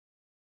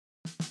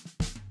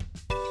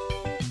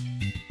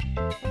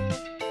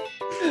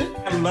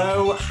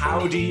Hello,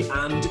 howdy,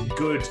 and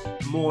good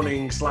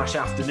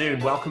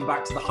morning/afternoon. Welcome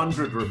back to the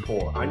 100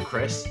 Report. I'm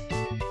Chris.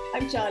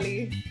 I'm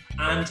Charlie.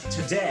 And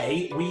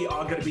today we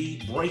are going to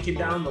be breaking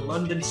down the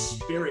London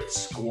Spirit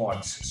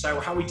squads. So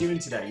how are we doing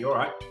today? You all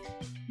right?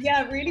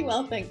 Yeah, really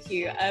well, thank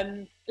you.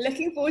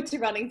 Looking forward to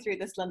running through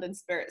this London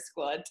Spirit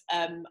squad.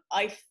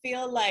 I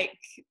feel like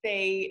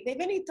they've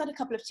only done a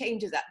couple of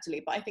changes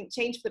actually, but I think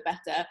change for the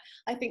better.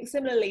 I think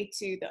similarly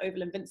to the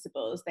Oval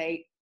Invincibles,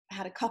 they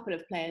had a couple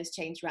of players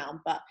change around,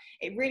 but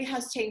it really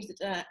has changed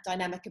the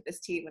dynamic of this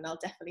team, and I'll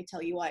definitely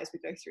tell you why as we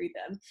go through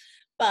them.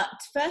 But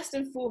first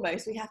and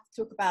foremost, we have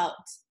to talk about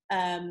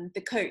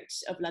the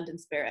coach of London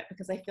Spirit,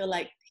 because I feel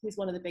like he's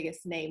one of the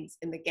biggest names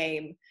in the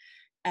game,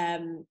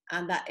 and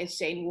that is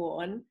Shane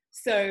Warne.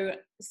 So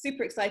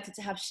super excited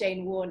to have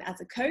Shane Warne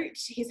as a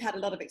coach. He's had a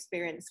lot of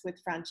experience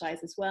with franchise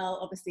as well,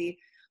 obviously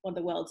one of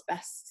the world's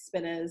best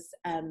spinners,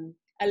 a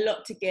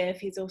lot to give.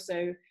 He's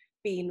also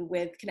been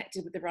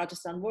connected with the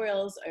Rajasthan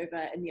Royals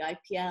over in the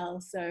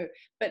IPL. So,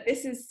 but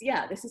this is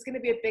going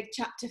to be a big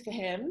chapter for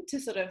him to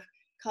sort of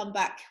come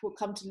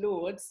to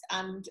Lords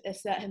and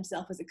assert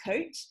himself as a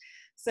coach.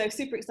 So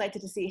super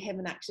excited to see him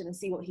in action and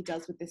see what he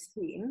does with this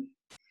team.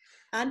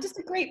 And just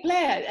a great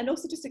player, and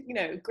also just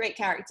a great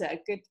character,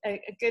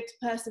 a good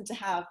person to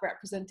have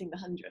representing the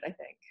 100, I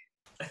think.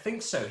 I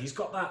think so. He's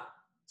got that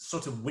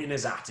sort of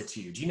winner's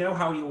attitude. You know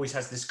how he always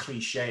has this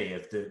cliche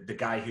of the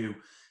guy who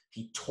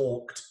he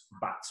talked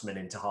batsmen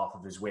into half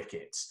of his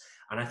wickets.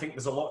 And I think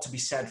there's a lot to be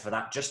said for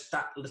that, just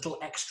that little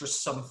extra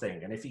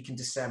something. And if he can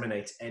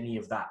disseminate any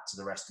of that to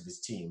the rest of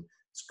his team,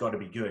 it's got to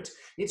be good.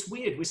 It's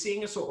weird. We're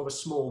seeing a sort of a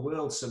small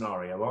world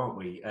scenario, aren't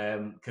we?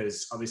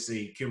 Because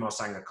obviously Kumar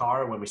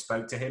Sangakkara, when we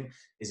spoke to him,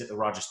 is at the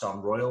Rajasthan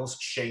Royals.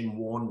 Shane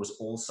Warne was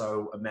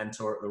also a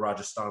mentor at the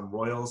Rajasthan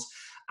Royals.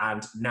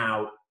 And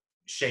now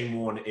Shane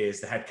Warne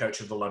is the head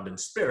coach of the London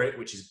Spirit,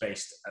 which is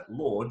based at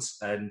Lords.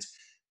 And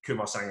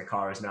Kumar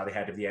Sangakkara is now the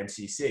head of the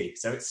MCC.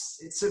 So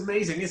it's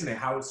amazing, isn't it,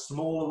 how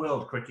small a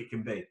world cricket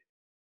can be.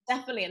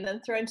 Definitely, and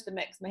then throw into the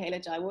mix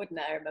Mahela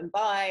Jayawardene,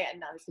 Mumbai, and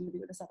now he's going to be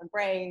with the Southern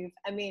Brave.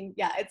 I mean,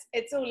 yeah,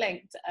 it's all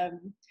linked.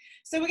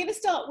 So we're going to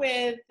start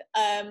with,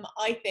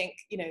 I think,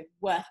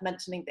 worth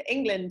mentioning the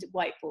England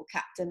white ball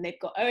captain. They've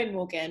got Eoin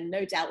Morgan,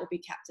 no doubt will be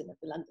captain of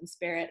the London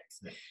Spirit.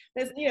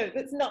 Yeah.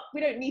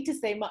 We don't need to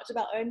say much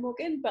about Eoin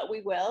Morgan, but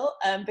we will,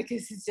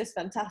 because he's just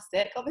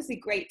fantastic. Obviously,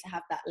 great to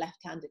have that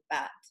left-handed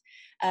bat.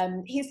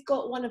 He's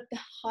got one of the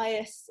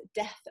highest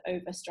death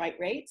over strike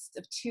rates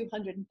of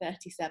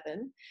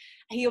 237.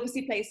 He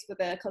obviously plays for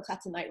the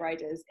Kolkata Knight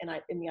Riders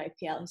in the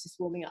IPL. He's just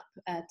warming up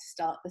to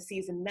start the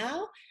season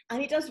now. And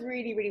he does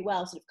really, really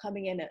well, sort of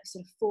coming in at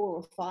sort of 4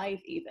 or 5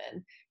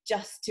 even,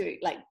 just to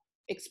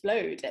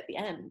explode at the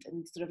end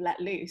and sort of let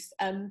loose.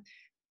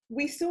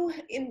 We saw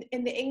in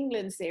the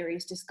England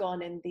series just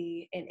gone in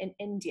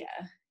India,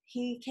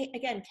 he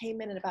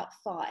came in at about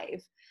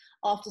 5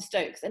 after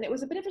Stokes. And it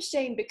was a bit of a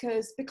shame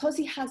because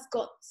he has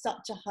got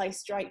such a high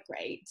strike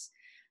rate,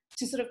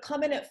 to sort of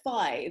come in at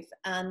 5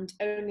 and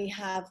only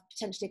have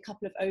potentially a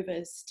couple of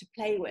overs to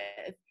play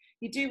with,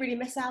 you do really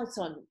miss out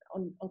on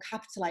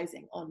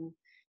capitalising on,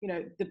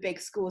 the big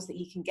scores that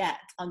he can get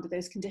under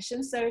those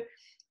conditions. So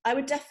I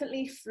would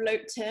definitely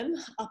float him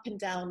up and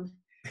down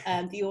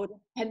the order,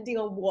 depending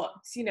on what,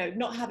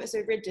 not have it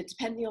so rigid,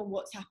 depending on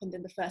what's happened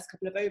in the first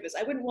couple of overs.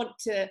 I wouldn't want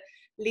to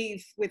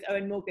leave with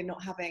Eoin Morgan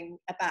not having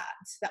a bat.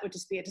 That would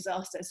just be a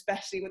disaster,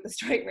 especially with the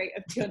strike rate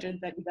of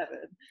 237.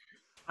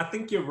 I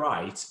think you're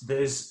right.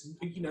 There's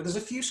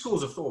a few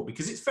schools of thought,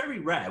 because it's very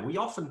rare. We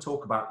often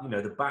talk about,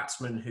 the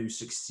batsmen who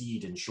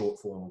succeed in short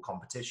form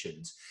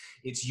competitions.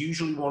 It's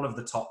usually one of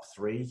the top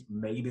 3,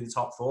 maybe the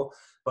top 4.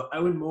 But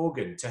Eoin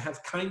Morgan, to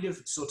have kind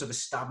of sort of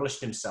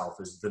established himself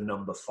as the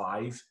number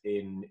 5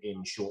 in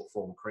short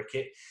form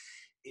cricket,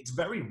 it's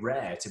very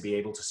rare to be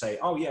able to say,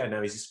 oh yeah,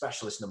 no, he's a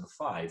specialist number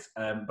 5.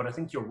 But I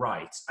think you're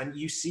right. And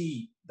you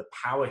see the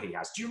power he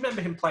has. Do you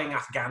remember him playing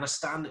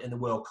Afghanistan in the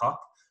World Cup?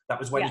 That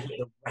was when he hit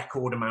the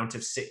record amount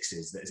of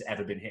 6s that has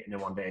ever been hit in a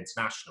one-day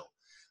international.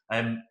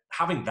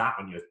 Having that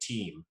on your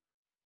team,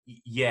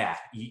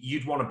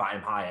 you'd want to bat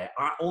him higher.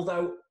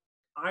 Although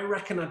I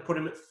reckon I'd put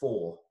him at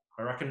 4.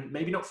 I reckon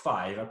maybe not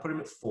 5. I'd put him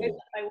at 4.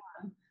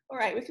 All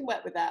right, we can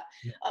work with that.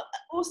 Yeah.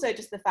 Also,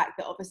 just the fact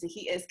that obviously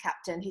he is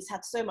captain, he's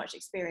had so much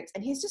experience,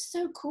 and he's just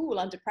so cool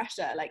under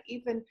pressure.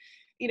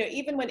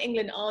 Even when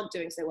England aren't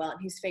doing so well and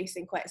he's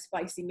facing quite a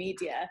spicy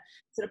media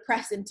sort of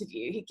press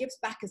interview, he gives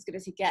back as good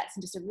as he gets,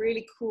 and just a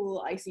really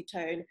cool, icy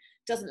tone,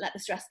 doesn't let the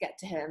stress get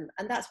to him.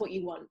 And that's what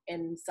you want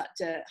in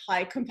such a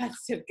high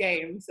competitive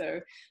game. So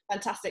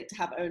fantastic to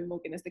have Eoin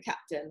Morgan as the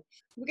captain.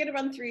 We're going to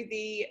run through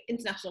the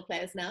international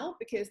players now,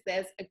 because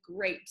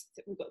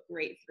we've got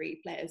great 3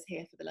 players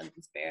here for the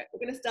London Spirit.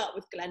 We're going to start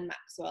with Glenn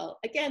Maxwell.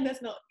 Again,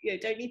 there's not,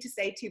 don't need to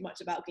say too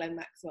much about Glenn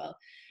Maxwell.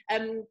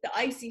 The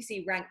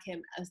ICC rank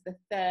him as the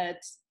 3rd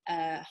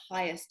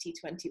highest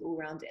T20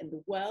 all-rounder in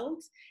the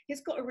world.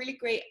 He's got a really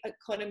great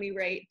economy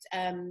rate.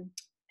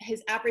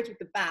 his average with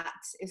the bat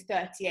is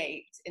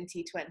 38 in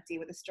T20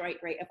 with a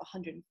strike rate of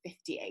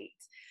 158.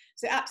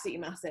 So absolutely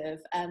massive.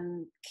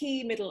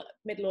 Key middle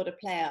order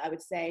player, I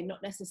would say,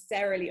 not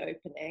necessarily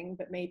opening,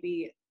 but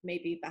maybe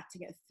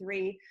batting at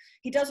 3.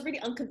 He does really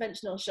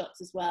unconventional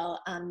shots as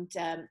well, and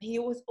he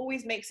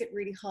always makes it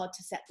really hard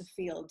to set the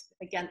field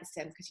against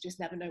him because you just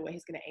never know where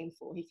he's going to aim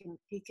for.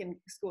 He can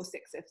score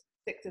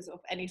sixes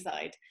off any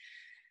side.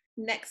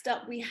 Next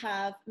up, we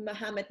have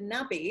Mohammad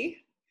Nabi.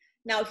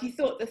 Now, if you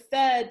thought the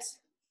third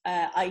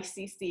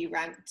ICC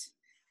ranked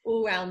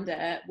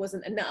all-rounder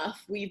wasn't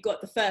enough, well, you've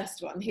got the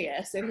first one here.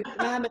 So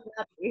Mohammad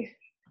Nabi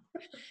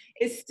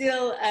is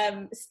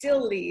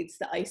still leads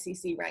the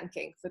ICC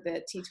ranking for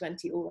the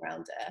T20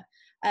 all-rounder.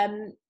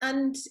 And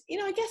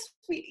I guess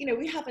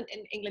we haven't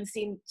in England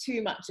seen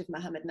too much of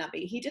Mohammad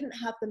Nabi. He didn't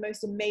have the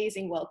most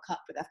amazing World Cup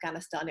with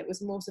Afghanistan. It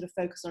was more sort of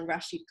focused on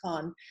Rashid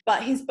Khan,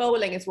 but his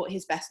bowling is what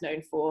he's best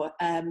known for.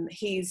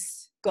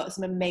 He's got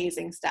some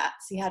amazing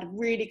stats. He had a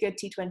really good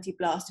T20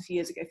 blast a few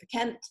years ago for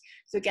Kent,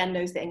 so again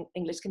knows the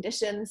English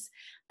conditions.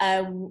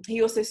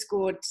 He also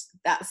scored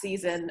that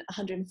season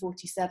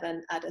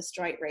 147 at a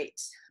strike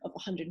rate of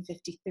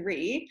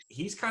 153.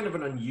 He's kind of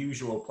an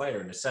unusual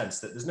player in the sense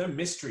that there's no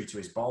mystery to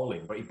his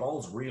bowling, but he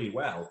bowls really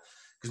well,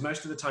 because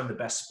most of the time the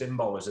best spin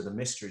bowlers are the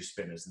mystery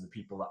spinners and the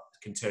people that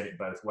can turn it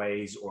both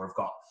ways or have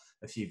got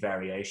a few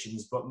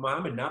variations. But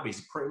Mohammad Nabi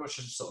is pretty much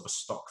just sort of a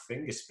stock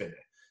finger spinner.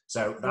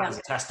 So that is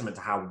a testament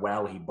to how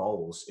well he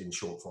bowls in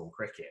short form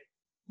cricket.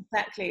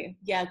 Exactly.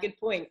 Yeah, good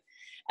point.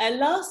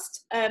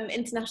 Last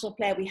international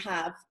player we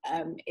have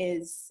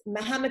is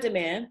Mohammad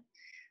Amir.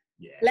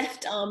 Yeah.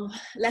 Left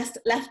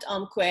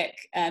arm quick.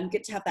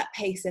 Good to have that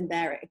pace in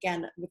there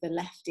again with a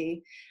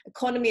lefty.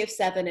 Economy of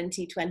 7 in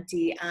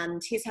T20,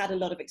 and he's had a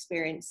lot of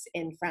experience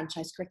in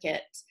franchise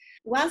cricket.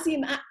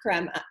 Wasim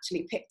Akram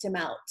actually picked him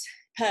out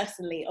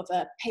personally of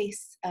a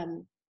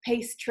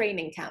pace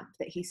training camp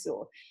that he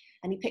saw.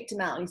 And he picked him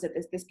out and he said,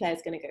 this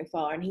player's going to go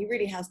far. And he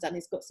really has done.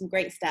 He's got some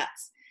great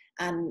stats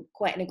and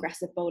quite an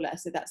aggressive bowler.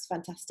 So that's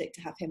fantastic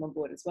to have him on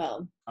board as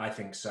well. I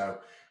think so.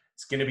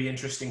 It's going to be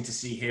interesting to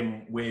see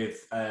him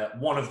with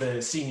one of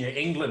the senior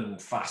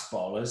England fast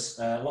bowlers.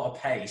 A lot of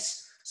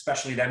pace,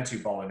 especially them two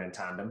bowling in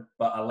tandem.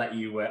 But I'll let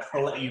you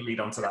lead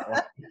on to that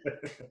one.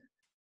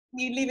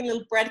 You leaving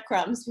little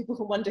breadcrumbs. People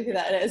can wonder who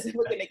that is.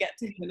 We're going to get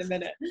to him in a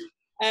minute.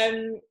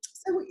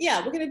 So yeah,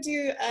 we're going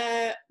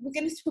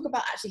to talk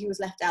about actually who was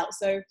left out.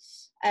 So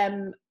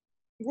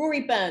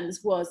Rory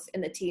Burns was in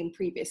the team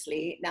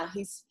previously. Now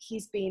he's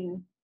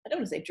been, I don't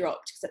want to say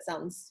dropped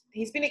because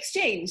he's been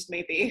exchanged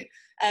maybe.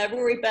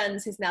 Rory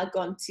Burns has now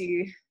gone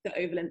to the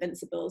Oval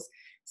Invincibles.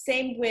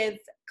 Same with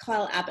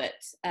Kyle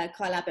Abbott.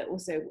 Kyle Abbott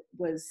also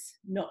was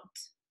not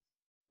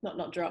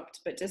dropped,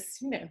 but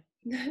just,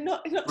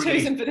 not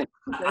chosen for this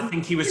season. I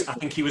think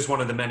he was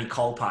one of the many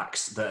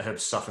Colpacks that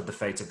have suffered the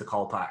fate of the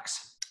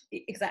Colpacks.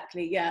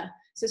 Exactly, yeah.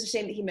 So it's a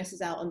shame that he misses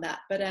out on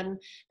that. But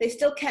they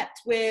still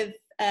kept with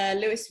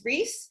Lewis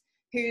Rees,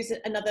 who's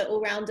another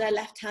all-rounder,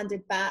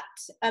 left-handed bat,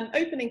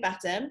 opening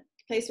batter,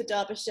 plays for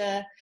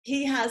Derbyshire.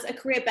 He has a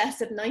career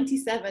best of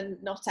 97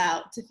 not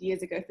out a few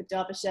years ago for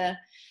Derbyshire.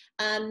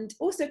 And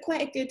also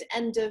quite a good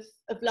end of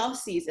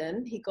last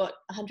season. He got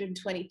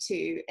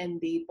 122 in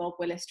the Bob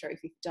Willis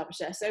Trophy for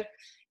Derbyshire. So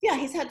yeah,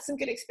 he's had some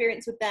good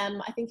experience with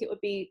them. I think it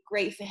would be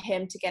great for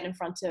him to get in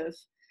front of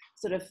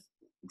sort of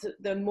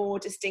the more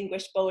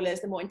distinguished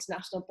bowlers, the more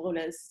international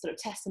bowlers, sort of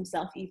test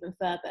himself even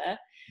further.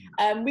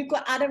 We've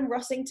got Adam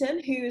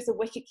Rossington, who is a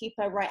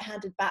wicketkeeper,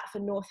 right-handed bat for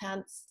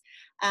Northants.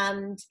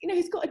 And,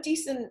 he's got a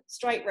decent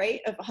strike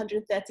rate of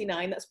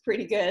 139. That's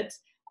pretty good.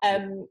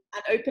 And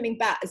opening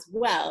bat as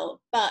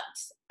well. But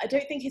I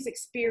don't think his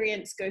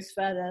experience goes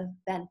further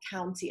than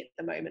county at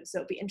the moment. So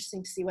it'll be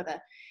interesting to see whether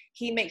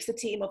he makes the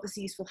team.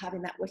 Obviously useful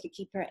having that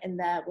wicketkeeper in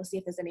there. We'll see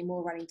if there's any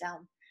more running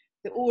down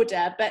the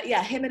order. But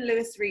yeah, him and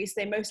Lewis Rees,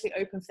 they mostly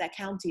open for their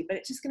county, but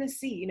it's just going to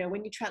see,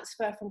 when you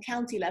transfer from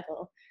county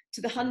level to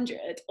the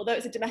 100, although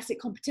it's a domestic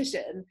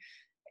competition,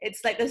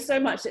 it's like there's so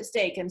much at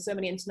stake and so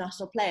many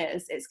international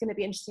players. It's going to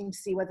be interesting to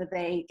see whether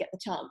they get the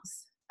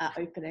chance at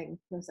opening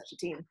for such a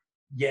team.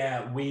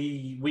 Yeah,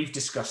 we've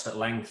discussed at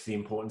length the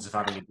importance of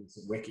having a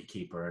decent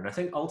wicketkeeper, and I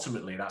think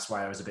ultimately that's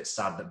why I was a bit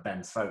sad that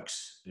Ben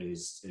Folkes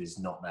is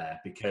not there,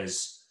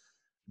 because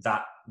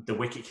that the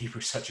wicketkeeper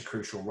is such a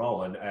crucial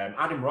role. And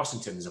Adam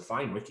Rossington is a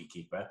fine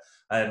wicketkeeper.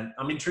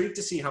 I'm intrigued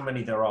to see how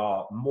many there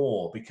are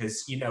more,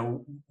 because,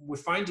 we're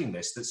finding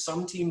that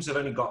some teams have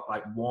only got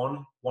like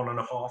 1.5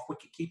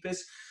 wicketkeepers,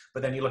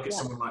 but then you look at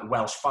someone like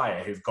Welsh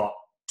Fire, who've got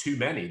too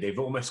many. They've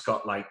almost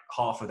got like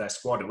half of their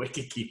squad of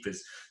wicketkeepers.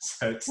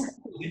 So it's an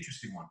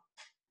interesting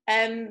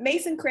one.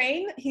 Mason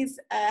Crane, he's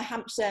a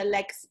Hampshire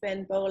leg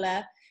spin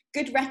bowler.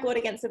 Good record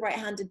against the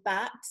right-handed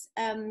bat.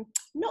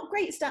 Not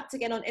great stats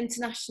again on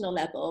international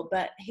level,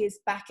 but his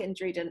back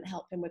injury didn't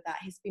help him with that.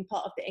 He's been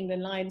part of the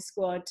England Lions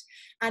squad,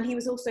 and he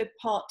was also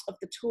part of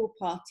the tour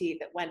party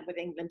that went with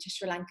England to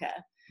Sri Lanka.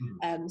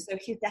 So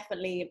he's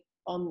definitely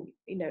on,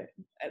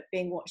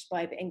 being watched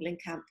by the England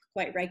camp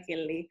quite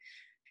regularly.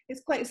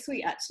 it's quite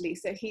sweet actually.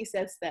 So he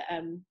says that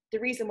the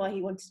reason why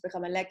he wanted to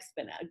become a leg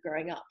spinner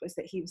growing up was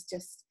that he was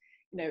just,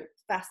 you know,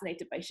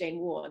 fascinated by Shane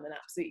Warne and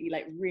absolutely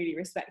like really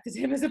respected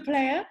him as a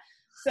player.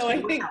 So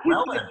I think he's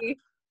going to be,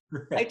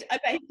 I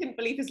bet he couldn't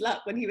believe his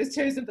luck when he was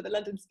chosen for the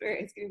London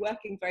Spirit. He's going to be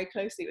working very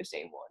closely with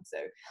Shane Warne. So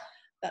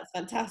that's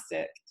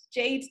fantastic.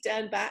 Jade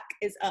Dernbach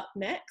is up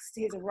next.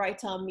 He's a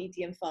right-arm,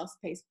 medium,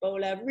 fast-paced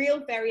bowler.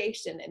 Real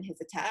variation in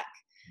his attack.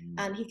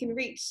 And he can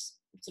reach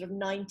sort of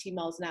 90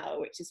 miles an hour,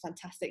 which is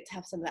fantastic to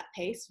have some of that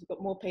pace. We've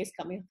got more pace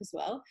coming up as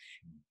well.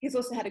 He's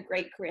also had a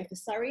great career for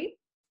Surrey.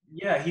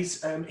 Yeah,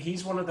 he's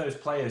one of those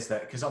players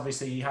that, because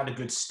obviously he had a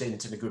good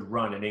stint and a good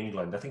run in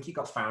England. I think he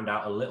got found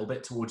out a little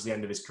bit towards the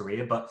end of his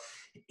career, but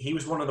he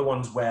was one of the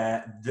ones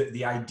where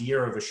the idea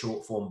of a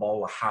short form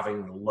bowler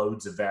having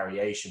loads of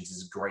variations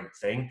is a great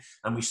thing.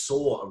 And we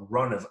saw a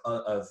run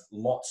of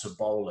lots of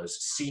bowlers,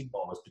 seam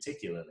bowlers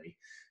particularly,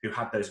 who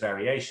had those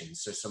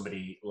variations. So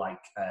somebody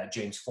like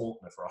James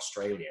Faulkner for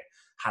Australia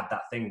had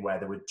that thing where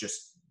they would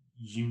just,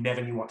 you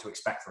never knew what to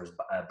expect for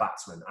a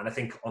batsman. And I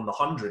think on the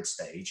 100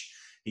 stage,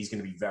 he's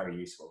going to be very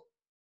useful.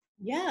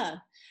 Yeah.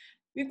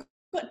 We've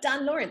got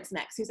Dan Lawrence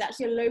next, who's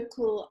actually a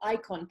local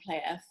icon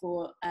player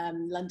for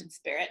London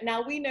Spirit.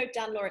 Now, we know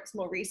Dan Lawrence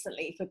more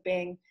recently for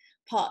being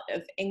part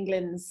of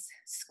England's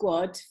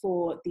squad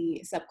for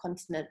the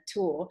subcontinent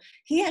tour.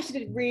 He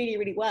actually did really,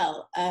 really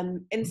well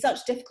in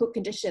such difficult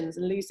conditions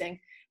and losing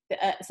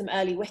some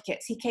early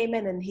wickets. He came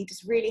in and he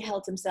just really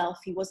held himself.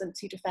 He wasn't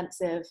too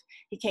defensive.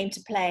 He came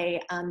to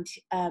play and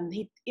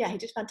he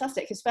did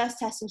fantastic. His first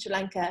test in Sri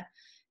Lanka,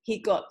 he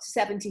got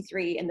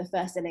 73 in the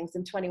first innings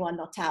and 21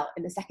 not out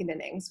in the second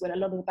innings, when a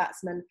lot of the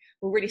batsmen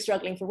were really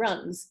struggling for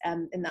runs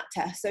in that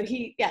test. So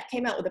he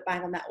came out with a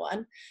bang on that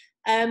one.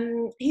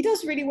 He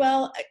does really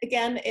well,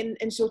 again,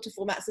 in shorter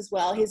formats as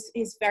well.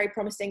 He's very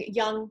promising,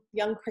 young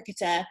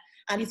cricketer,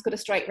 and he's got a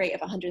strike rate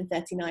of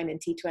 139 in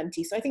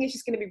T20. So I think it's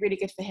just going to be really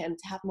good for him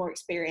to have more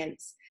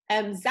experience.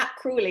 Zach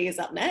Crawley is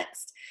up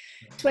next,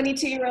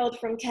 22-year-old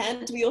from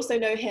Kent. We also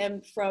know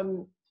him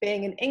from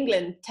being an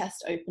England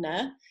test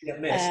opener. Yeah,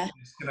 Miss,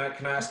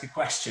 can I ask a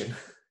question?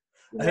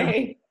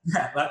 Okay.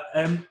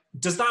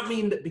 Does that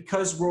mean that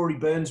because Rory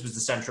Burns was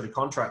the centrally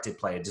contracted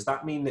player, does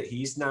that mean that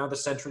he's now the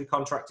centrally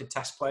contracted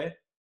test player?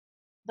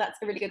 That's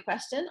a really good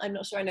question. I'm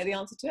not sure I know the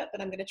answer to it,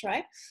 but I'm going to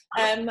try.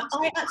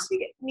 I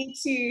actually need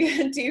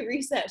to do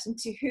research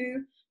into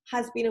who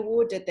has been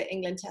awarded the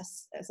England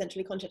Test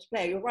centrally contracted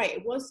player. You're right,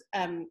 it was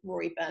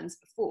Rory Burns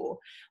before.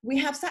 We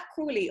have Zach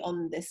Crawley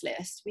on this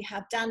list. We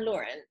have Dan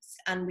Lawrence,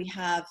 and we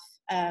have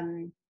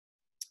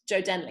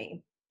Joe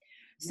Denley.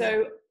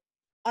 So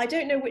I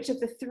don't know which of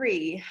the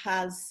three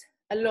has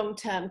a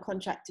long-term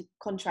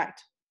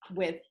contract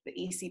with the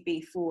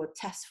ECB for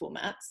test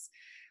formats.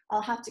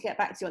 I'll have to get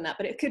back to you on that,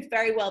 but it could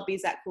very well be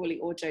Zach Crawley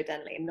or Joe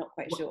Denley. I'm not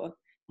quite sure.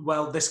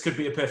 Well, this could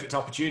be a perfect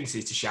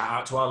opportunity to shout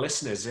out to our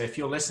listeners. If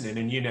you're listening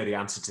and you know the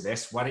answer to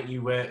this, why don't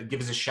you give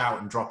us a shout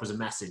and drop us a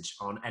message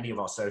on any of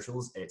our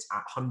socials. It's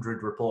at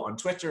 100 Report on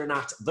Twitter and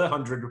at The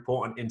 100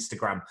 Report on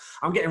Instagram.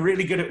 I'm getting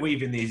really good at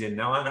weaving these in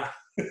now, aren't I?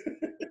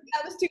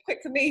 That was too quick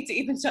for me to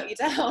even shut you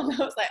down.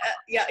 I was like,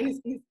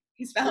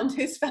 he's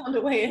found a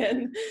way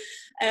in.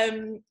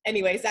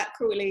 Anyway, Zach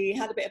Crawley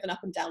had a bit of an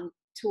up and down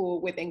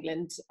tour with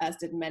England, as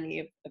did many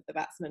of the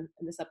batsmen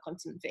in the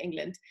subcontinent for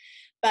England,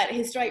 but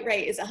his strike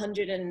rate is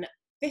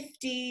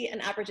 150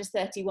 and averages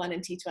 31 in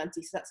T20,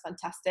 so that's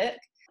fantastic.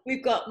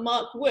 We've got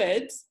Mark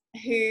Wood,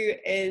 who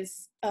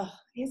is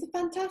he's a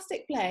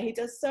fantastic player. He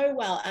does so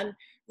well, and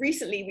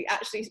recently we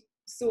actually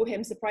saw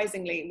him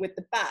surprisingly with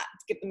the bat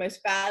give the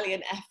most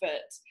valiant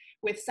effort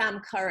with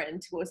Sam Curran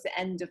towards the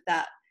end of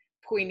that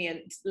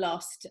poignant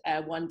last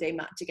one-day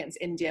match against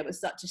India. It was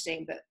such a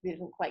shame that they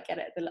didn't quite get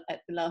it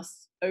at the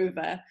last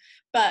over,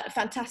 but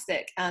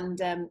fantastic.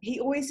 And he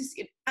always just,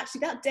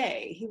 actually that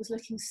day he was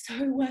looking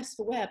so worse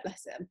for wear,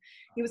 bless him.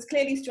 He was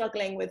clearly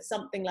struggling with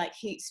something like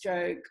heat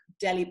stroke,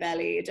 jelly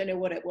belly, I don't know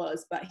what it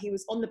was, but he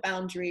was on the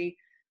boundary,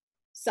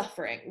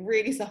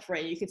 really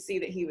suffering. You could see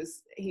that he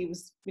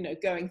was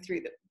going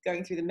through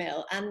the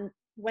mill, and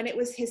when it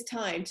was his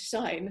time to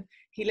shine,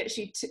 he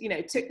literally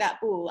took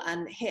that ball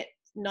and hit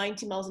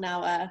 90 miles an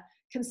hour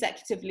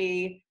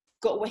consecutively,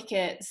 got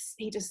wickets.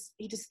 He just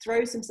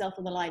throws himself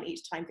on the line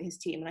each time for his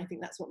team, and I think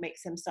that's what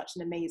makes him such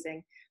an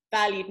amazing,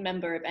 valued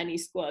member of any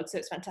squad. So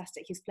it's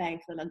fantastic he's playing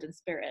for the London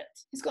Spirit.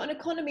 He's got an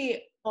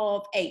economy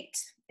of 8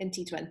 in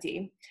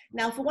T20.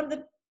 Now, for one of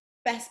the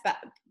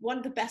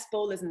best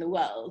bowlers in the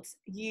world,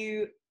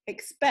 you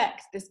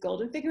expect this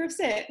golden figure of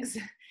 6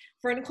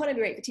 for an economy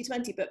rate for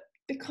T20, but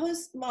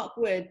because Mark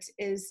Wood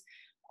is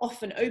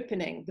often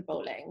opening the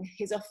bowling,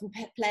 he's often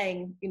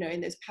playing,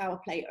 in those power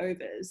play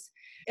overs.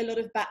 A lot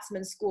of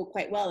batsmen score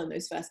quite well in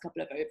those first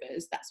couple of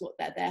overs. That's what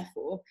they're there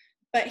for.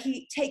 But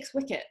he takes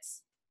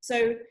wickets.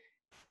 So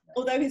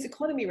although his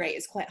economy rate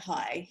is quite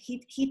high,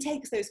 he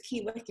takes those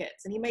key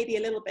wickets, and he may be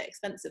a little bit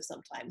expensive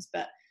sometimes,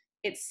 but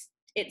it's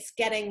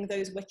getting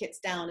those wickets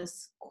down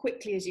as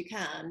quickly as you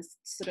can,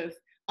 sort of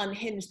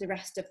unhinge the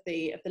rest of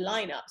the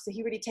lineup. So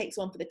he really takes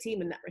one for the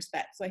team in that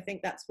respect. So I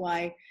think that's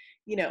why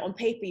you know, on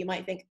paper you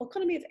might think,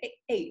 economy of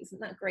 8 isn't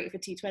that great for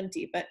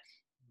T20, but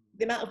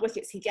the amount of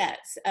wickets he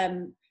gets,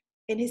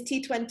 in his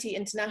T20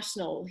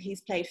 international,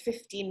 he's played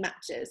 15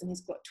 matches and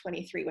he's got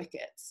 23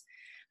 wickets.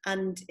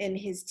 And in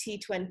his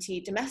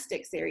T20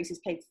 domestic series, he's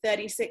played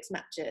 36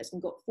 matches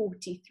and got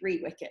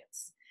 43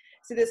 wickets.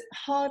 So there's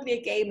hardly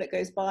a game that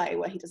goes by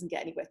where he doesn't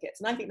get any wickets.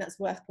 And I think that's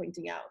worth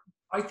pointing out.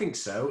 I think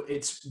so.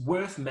 It's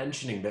worth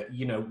mentioning that,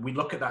 you know, we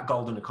look at that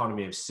golden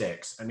economy of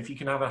 6, and if you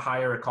can have a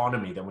higher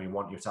economy, then we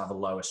want you to have a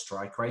lower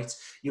strike rate.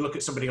 You look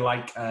at somebody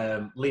like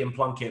Liam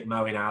Plunkett,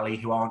 Moeen Ali,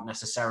 who aren't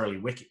necessarily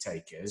wicket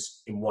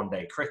takers in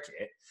one-day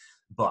cricket,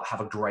 but have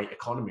a great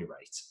economy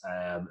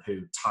rate,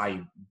 who tie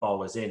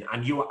bowlers in.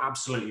 And you are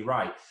absolutely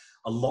right.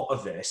 A lot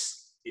of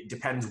this, it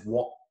depends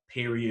what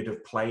period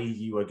of play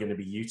you are going to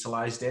be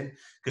utilised in,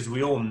 because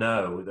we all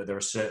know that there are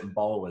certain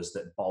bowlers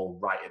that bowl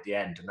right at the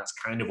end, and that's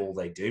kind of all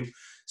they do.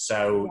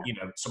 So, you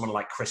know, someone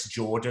like Chris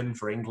Jordan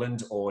for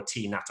England or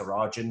T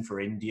Natarajan for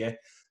India,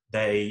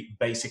 they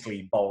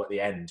basically bowl at the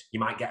end.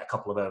 You might get a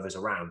couple of overs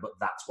around, but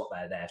that's what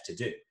they're there to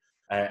do.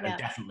 And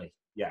definitely,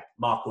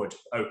 Mark Wood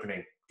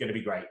opening, going to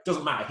be great.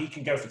 Doesn't matter. He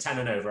can go for 10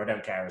 and over. I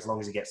don't care, as long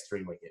as he gets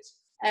 3 wickets.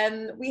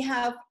 We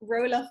have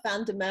Roelof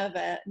van der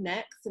Merwe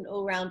next, an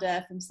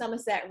all-rounder from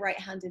Somerset,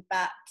 right-handed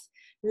bat,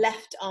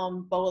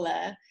 left-arm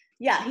bowler.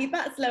 Yeah, he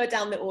bats lower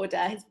down the order.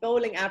 His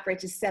bowling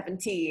average is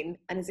 17,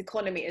 and his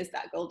economy is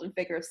that golden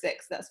figure of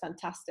 6. That's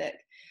fantastic.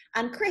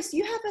 And Chris,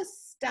 you have a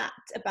stat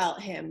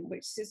about him,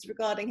 which is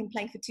regarding him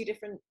playing for 2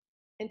 different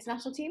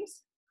international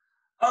teams?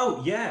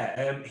 Oh,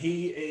 yeah.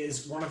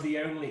 He's one of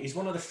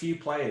the few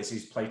players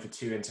who's played for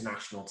 2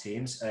 international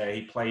teams.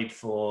 He played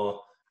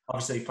for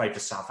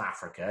South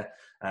Africa.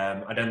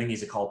 I don't think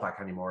he's a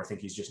Kolpak anymore. I think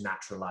he's just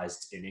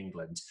naturalised in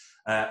England.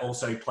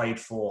 Also, he played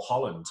for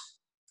Holland.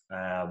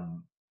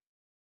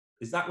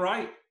 Is that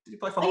right? Did he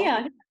play for Holland? Yeah,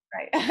 I think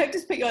that's right. I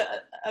just put you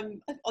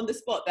on the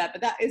spot there, but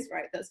that is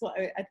right. That's what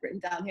I'd written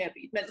down here,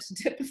 but you'd mentioned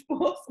it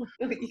before, so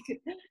I thought you could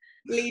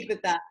lead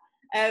with that.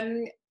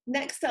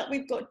 Next up,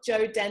 we've got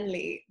Joe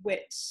Denley,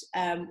 which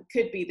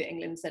could be the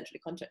England centrally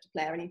contracted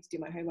player. I need to do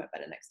my homework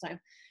better next time.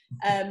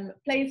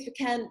 Plays for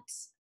Kent.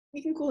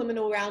 We can call him an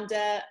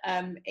all-rounder.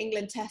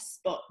 England Test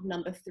spot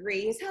number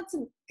 3. He's had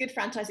some good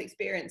franchise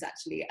experience,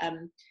 actually.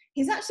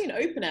 He's actually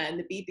an opener in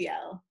the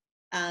BBL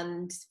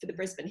and for the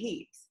Brisbane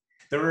Heat.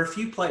 There are a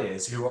few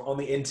players who are on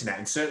the internet,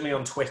 and certainly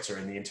on Twitter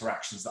in the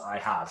interactions that I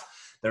have,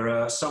 there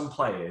are some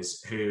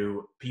players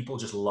who people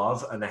just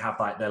love, and they have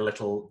like a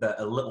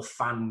little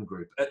fan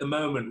group. At the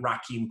moment,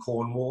 Rakeem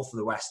Cornwall for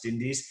the West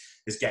Indies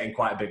is getting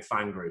quite a big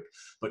fan group.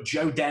 But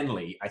Joe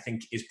Denley, I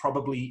think, is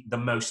probably the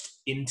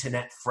most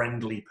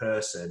internet-friendly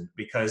person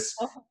because,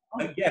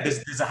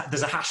 there's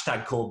a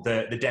hashtag called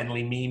the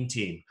Denley meme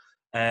team.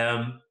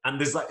 And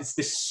there's it's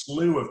this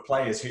slew of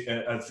players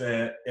of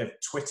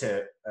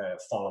Twitter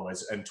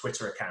followers and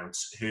Twitter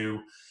accounts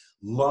who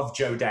love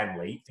Joe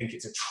Denley, think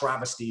it's a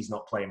travesty he's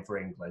not playing for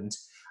England.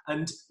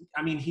 And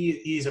I mean, he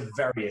is a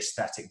very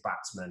aesthetic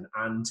batsman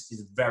and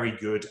is very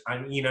good.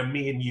 And, you know,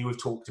 me and you have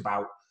talked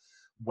about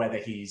whether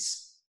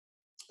he's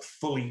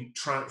fully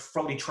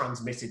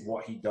transmitted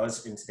what he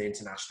does into the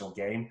international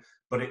game.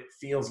 But it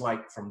feels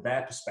like from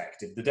their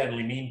perspective, the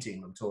Denley meme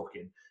team I'm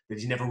talking, that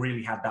he's never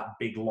really had that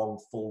big, long,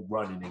 full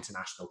run in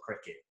international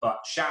cricket. But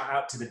shout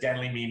out to the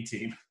Denley meme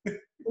team.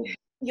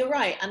 You're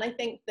right. And I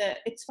think that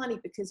it's funny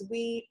because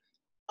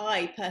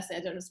I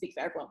personally, I don't want to speak for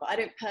everyone, but I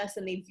don't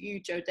personally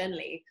view Joe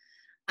Denley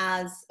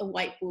as a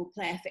white ball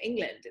player for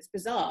England. It's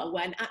bizarre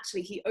when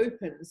actually he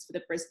opens for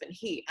the Brisbane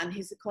Heat and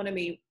his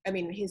economy,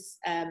 his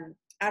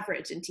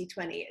average in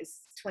T20 is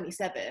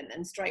 27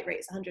 and strike rate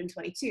is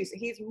 122. So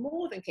he's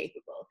more than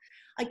capable.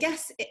 I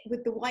guess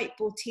with the white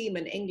ball team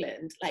in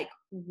England, like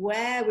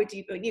where would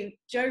you go?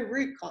 Joe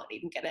Root can't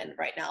even get in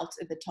right now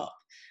to the top.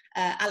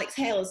 Alex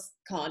Hales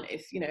can't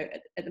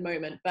at the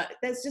moment, but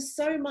there's just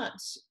so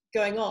much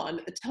going on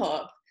at the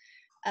top.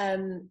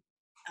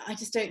 I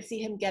just don't see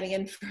him getting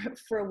in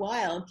for a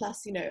while. And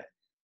plus,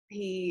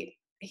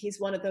 he's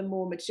one of the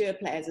more mature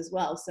players as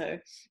well. So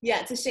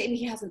yeah, it's a shame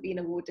he hasn't been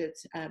awarded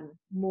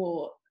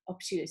more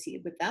opportunity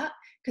with that,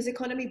 because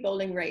economy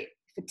bowling rate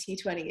for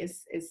T20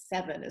 is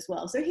 7 as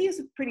well. So he is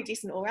a pretty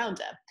decent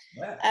all-rounder.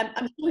 Yeah.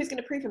 I'm sure he's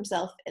going to prove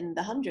himself in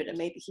the 100, and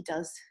maybe he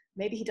does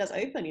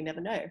open, you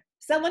never know.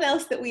 Someone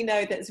else that we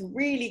know that's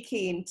really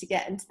keen to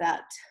get into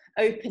that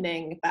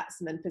opening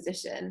batsman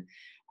position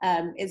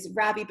is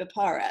Ravi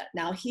Bopara.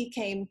 Now, he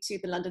came to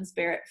the London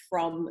Spirit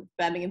from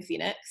Birmingham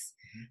Phoenix.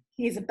 Mm-hmm.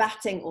 He's a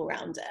batting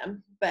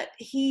all-rounder, but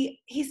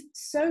he's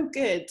so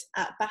good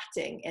at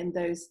batting in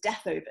those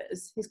death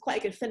overs. He's quite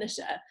a good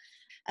finisher.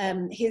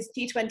 His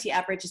T20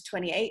 average is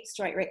 28,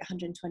 strike rate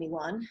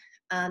 121,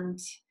 and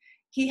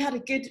he had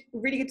a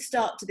really good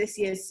start to this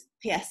year's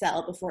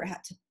PSL before it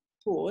had to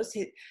pause.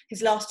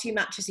 His last 2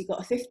 matches, he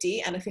got a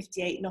 50 and a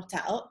 58 not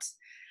out.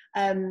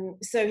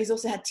 So he's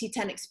also had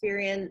T10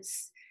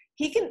 experience.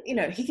 He can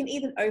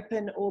either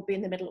open or be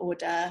in the middle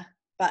order,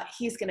 but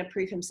he's going to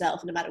prove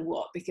himself no matter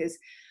what, because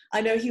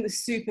I know he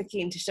was super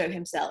keen to show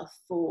himself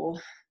for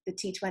the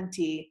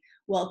T20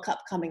 World Cup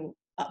coming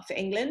up for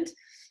England.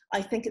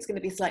 I think it's going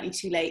to be slightly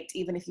too late,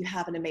 even if you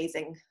have an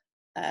amazing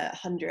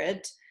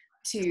 100,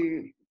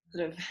 to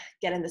sort of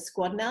get in the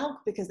squad now,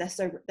 because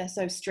they're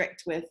so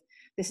strict with,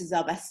 this is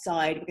our best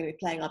side, we're going to be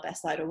playing our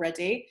best side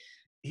already.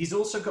 He's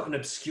also got an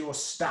obscure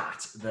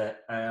stat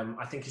that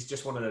I think is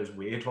just one of those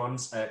weird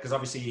ones, because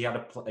obviously he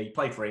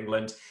played for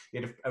England.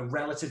 He had a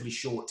relatively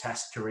short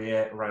test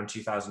career around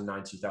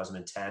 2009,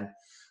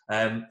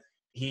 2010.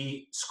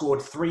 He scored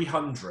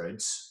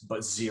 300s,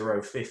 but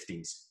 0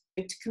 50s.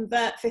 To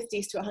convert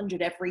 50s to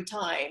 100 every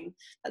time,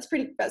 that's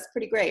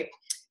pretty great.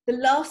 The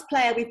last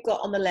player we've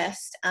got on the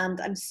list, and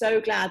I'm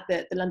so glad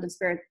that the London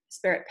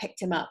Spirit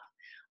picked him up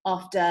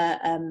after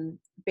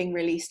being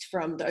released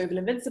from the Oval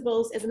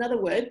Invincibles, is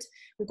another Wood.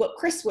 We've got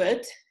Chris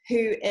Wood,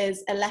 who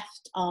is a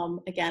left arm,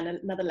 again,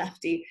 another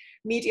lefty,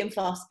 medium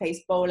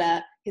fast-paced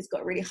bowler. He's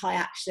got really high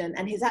action,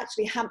 and he's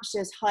actually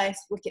Hampshire's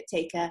highest wicket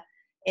taker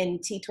in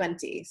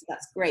T20. So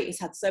that's great. He's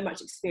had so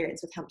much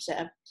experience with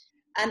Hampshire,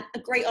 and a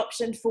great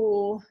option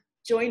for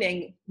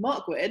joining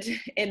Mark Wood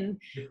in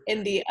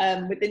the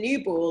with the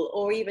new ball,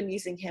 or even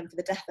using him for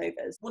the death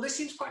overs. Well, this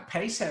seems quite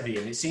pace heavy,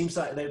 and it seems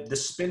like the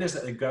spinners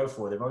that they go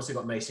for, they've obviously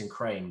got Mason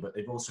Crane, but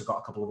they've also got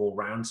a couple of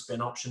all-round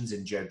spin options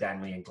in Joe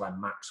Denley and Glenn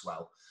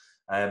Maxwell.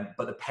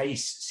 But the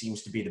pace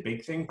seems to be the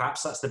big thing.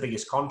 Perhaps that's the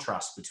biggest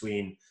contrast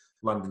between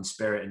London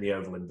Spirit and the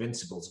Oval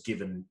Invincibles,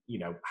 given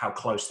how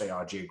close they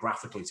are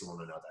geographically to one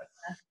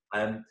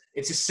another.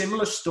 It's a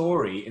similar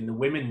story in the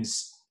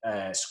women's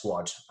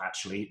squad,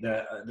 actually.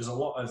 There's a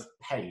lot of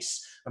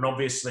pace, and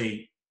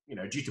obviously,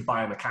 due to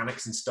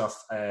biomechanics and stuff,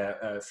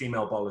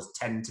 female bowlers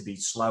tend to be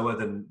slower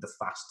than the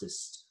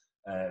fastest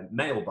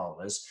male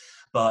bowlers.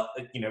 But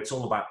it's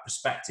all about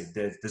perspective.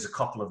 There's a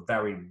couple of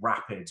very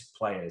rapid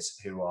players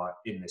who are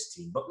in this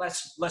team. But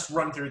let's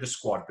run through the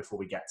squad before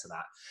we get to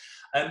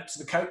that.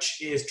 So the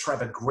coach is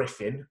Trevor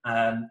Griffin.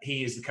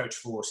 He is the coach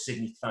for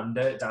Sydney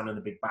Thunder down in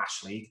the Big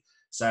Bash League.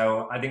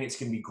 So I think it's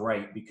going to be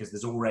great because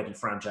there's already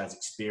franchise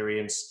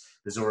experience.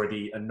 There's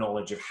already a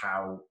knowledge of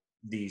how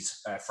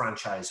these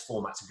franchise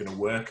formats are going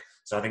to work.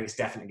 So I think it's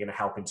definitely going to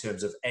help in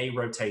terms of A,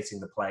 rotating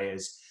the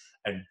players,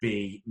 and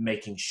B,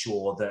 making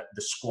sure that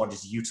the squad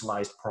is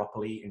utilised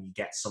properly and you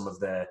get some of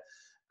the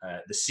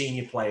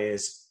senior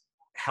players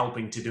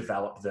helping to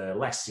develop the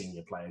less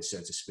senior players, so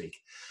to speak.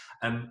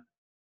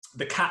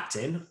 The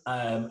captain,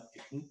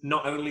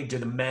 not only do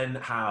the men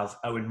have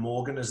Owen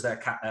Morgan as their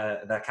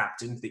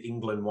captain, the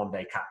England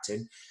one-day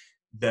captain,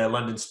 the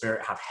London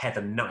Spirit have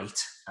Heather Knight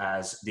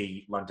as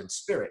the London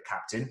Spirit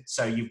captain.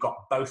 So you've got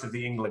both of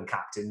the England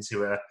captains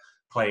who are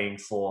playing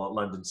for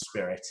London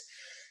Spirit.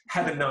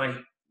 Heather Knight,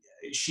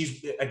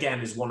 she's,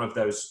 again, is one of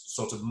those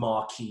sort of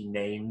marquee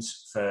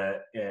names for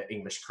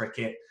English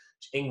cricket.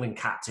 England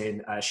captain.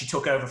 She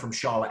took over from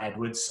Charlotte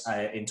Edwards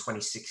in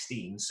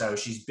 2016. So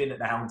she's been at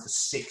the helm for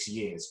 6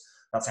 years.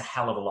 That's a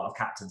hell of a lot of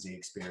captaincy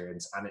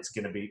experience, and it's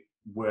going to be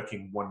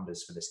working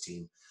wonders for this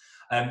team.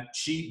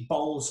 She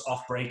bowls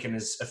off break and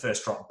is a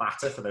first drop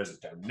batter, for those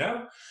that don't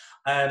know.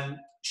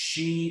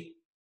 She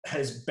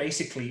has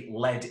basically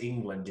led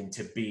England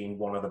into being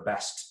one of the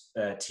best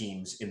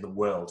teams in the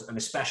world. And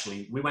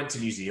especially, we went to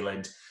New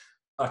Zealand,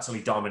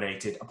 utterly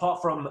dominated.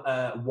 Apart from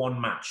one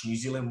match, New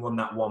Zealand won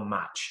that one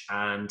match,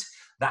 and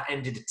that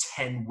ended a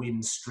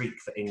 10-win streak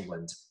for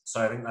England.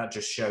 So I think that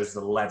just shows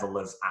the level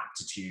of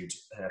aptitude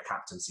her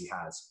captaincy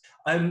has.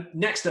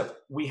 Next up,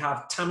 we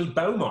have Tammy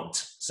Beaumont,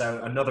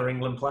 so another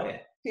England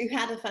player. Who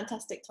had a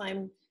fantastic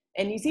time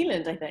in New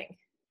Zealand, I think.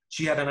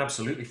 She had an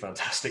absolutely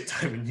fantastic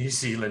time in New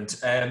Zealand.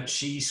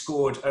 She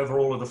scored, over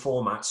all of the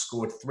formats,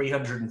 scored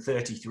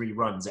 333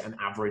 runs at an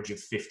average of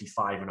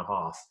 55 and a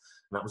half.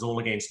 And that was all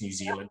against New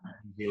Zealand.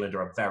 New Zealand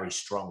are a very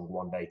strong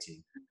one-day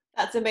team.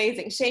 That's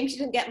amazing. Shame she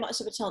didn't get much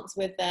of a chance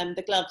with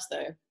the gloves,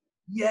 though.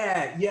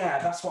 Yeah,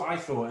 that's what I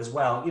thought as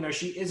well.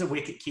 She is a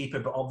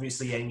wicketkeeper, but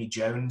obviously Amy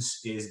Jones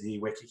is the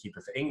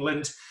wicketkeeper for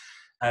England.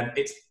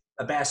 It's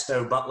a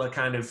Bairstow Butler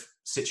kind of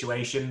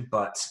situation,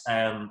 but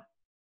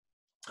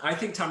I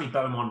think Tammy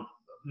Beaumont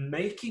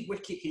may keep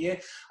wicket here.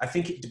 I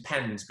think it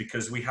depends,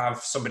 because we have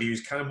somebody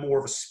who's kind of more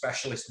of a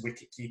specialist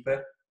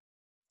wicketkeeper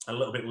a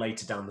little bit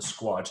later down the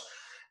squad.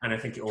 And I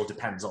think it all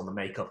depends on the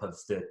makeup of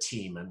the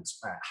team and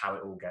how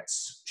it all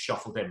gets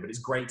shuffled in. But it's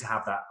great to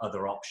have that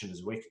other option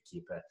as a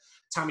wicketkeeper.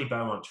 Tammy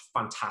Beaumont,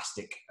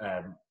 fantastic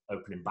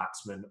opening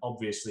batsman.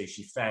 Obviously,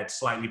 she fared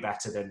slightly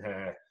better than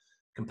her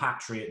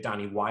compatriot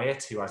Danny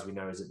Wyatt, who, as we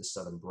know, is at the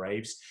Southern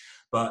Braves.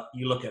 But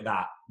you look at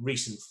that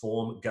recent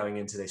form going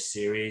into this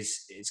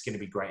series, it's going to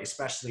be great,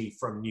 especially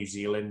from New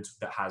Zealand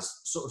that has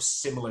sort of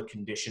similar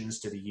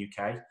conditions to the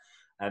UK.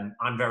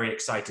 I'm very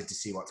excited to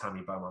see what Tammy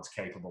Beaumont's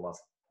capable of.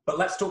 But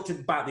let's talk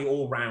about the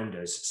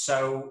all-rounders.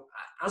 So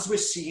as we're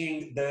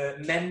seeing, the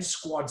men's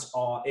squads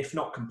are, if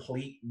not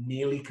complete,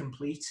 nearly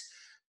complete.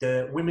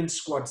 The women's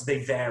squads,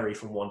 they vary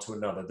from one to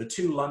another. The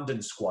two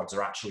London squads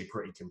are actually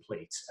pretty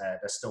complete.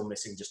 They're still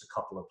missing just a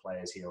couple of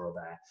players here or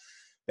there.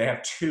 They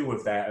have two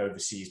of their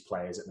overseas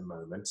players at the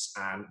moment,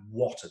 and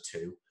what a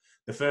two.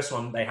 The first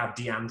one, they have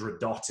Deandra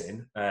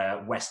Dottin,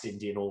 West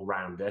Indian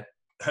all-rounder.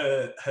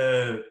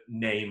 Her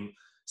name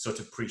sort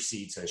of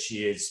precedes her.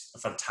 She is a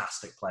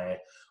fantastic player,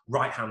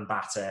 right-hand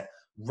batter,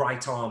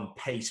 right-arm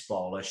pace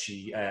bowler.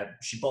 She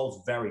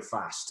bowls very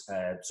fast,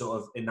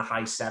 sort of in the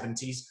high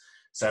 70s.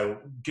 So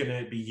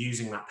going to be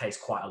using that pace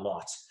quite a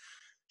lot.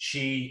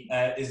 She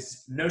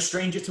is no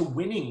stranger to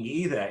winning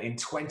either. In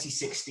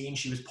 2016,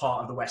 she was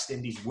part of the West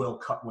Indies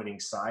World Cup winning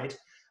side.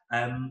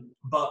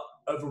 But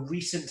over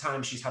recent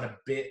times, she's had a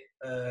bit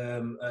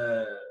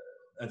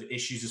of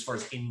issues as far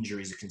as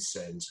injuries are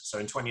concerned. So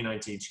in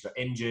 2019, she got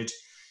injured,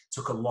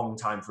 took a long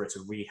time for her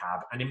to rehab.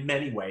 And in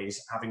many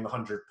ways, having the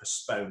 100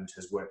 postponed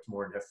has worked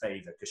more in her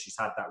favour because she's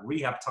had that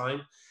rehab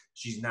time.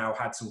 She's now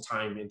had some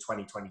time in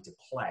 2020 to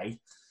play.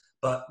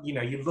 But, you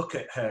know, you look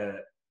at her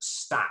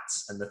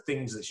stats and the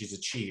things that she's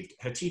achieved.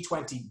 Her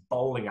T20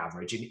 bowling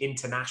average in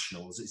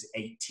internationals is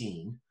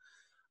 18.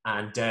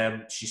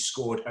 And she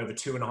scored over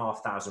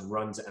 2,500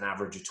 runs at an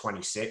average of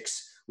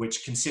 26,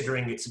 which,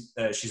 considering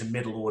she's a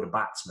middle order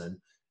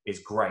batsman, is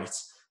great,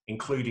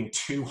 including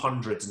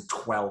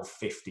 212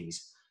 50s.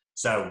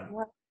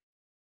 So,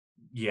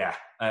 yeah.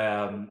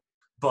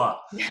 But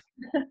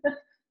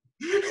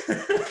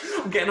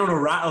I'm getting on a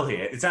rattle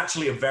here. It's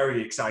actually a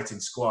very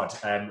exciting squad,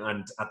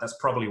 and that's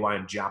probably why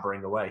I'm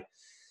jabbering away.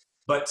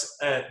 But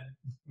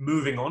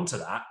moving on to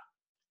that,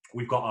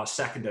 we've got our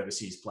second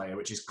overseas player,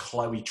 which is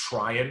Chloe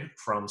Tryon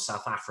from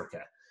South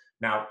Africa.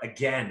 Now,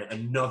 again,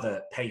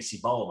 another pacey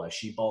bowler.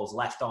 She bowls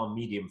left arm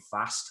medium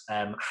fast,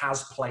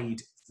 has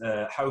played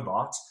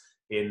Hobart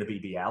in the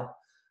BBL.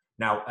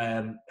 Now,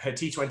 her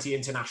T20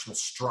 international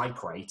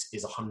strike rate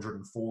is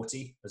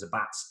 140 as a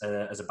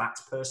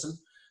bats person.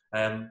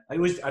 I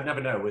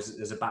never know,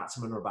 as a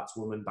batsman or a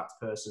batswoman,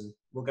 batsperson.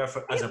 We'll go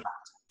for as a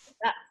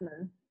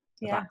batsman.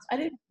 Yeah, I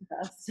didn't know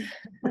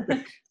that.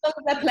 As long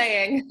as they're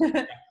playing.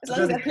 As long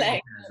as they're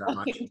playing.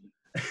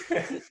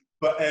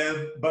 But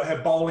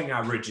her bowling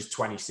average is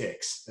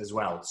 26 as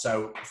well.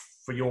 So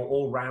for your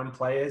all-round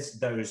players,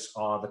 those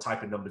are the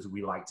type of numbers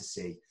we like to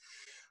see.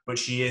 But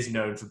she is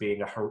known for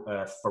being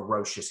a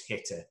ferocious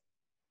hitter.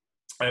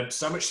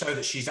 So much so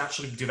that she's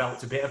actually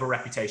developed a bit of a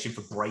reputation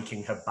for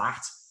breaking her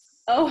bat.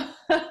 Oh,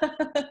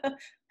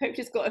 hope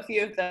she's got a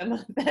few of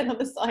them then on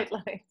the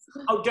sidelines.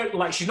 Oh,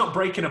 she's not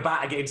breaking a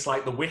bat against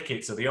like the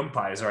wickets or the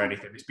umpires or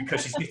anything. It's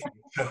because she's hitting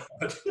it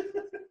hard.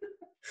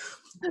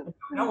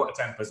 I know what a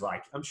temper's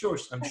like. I'm sure.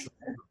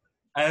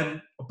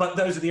 But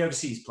those are the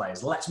overseas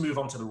players. Let's move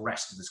on to the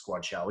rest of the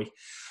squad, shall we?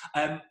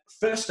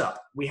 First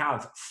up, we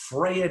have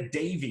Freya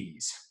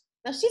Davies.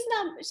 Now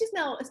she's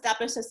now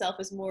established herself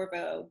as more of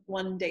a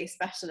one-day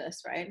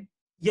specialist, right?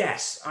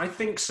 Yes, I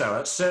think so.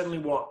 That's certainly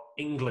what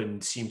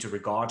England seem to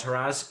regard her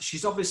as.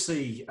 She's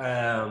obviously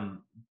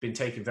been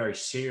taken very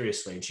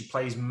seriously, and she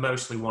plays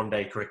mostly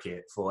one-day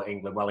cricket for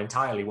England. Well,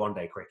 entirely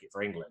one-day cricket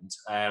for England.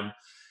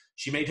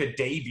 She made her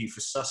debut for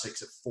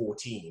Sussex at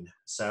 14,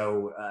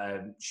 so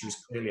she was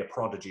clearly a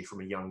prodigy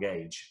from a young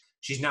age.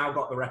 She's now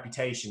got the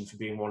reputation for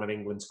being one of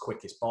England's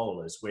quickest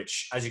bowlers,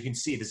 which, as you can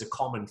see, there's a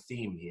common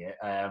theme here.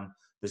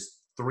 There's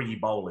 3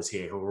 bowlers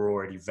here who are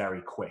already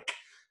very quick.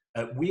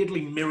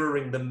 Weirdly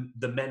mirroring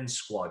the men's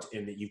squad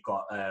in that you've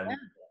got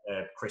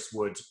Chris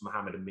Wood,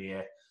 Mohammed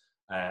Amir,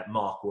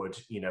 Mark Wood,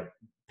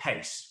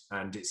 pace,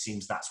 and it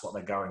seems that's what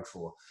they're going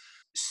for.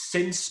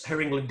 Since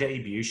her England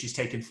debut, she's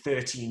taken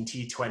 13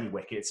 T20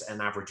 wickets,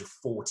 an average of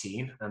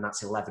 14, and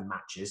that's 11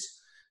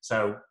 matches.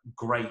 So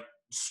great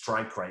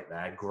strike rate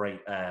there, great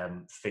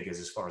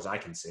figures as far as I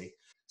can see.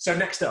 So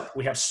next up,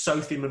 we have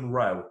Sophie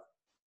Monroe.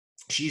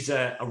 She's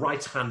a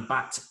right-hand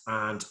bat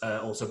and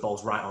also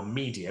bowls right on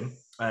medium.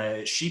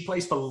 She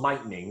plays for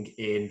Lightning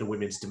in the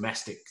women's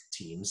domestic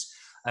teams.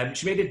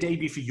 She made a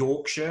debut for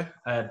Yorkshire,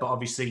 but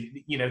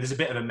obviously, there's a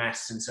bit of a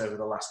mess since over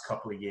the last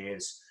couple of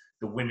years.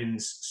 The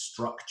women's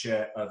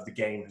structure of the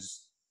game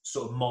has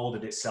sort of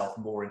molded itself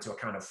more into a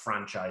kind of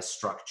franchise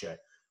structure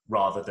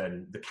rather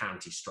than the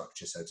county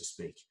structure, so to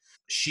speak.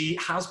 She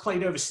has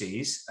played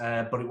overseas,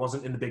 but it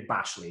wasn't in the Big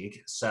Bash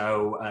League,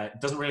 so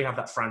doesn't really have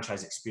that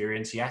franchise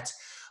experience yet.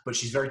 But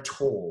she's very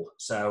tall,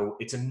 so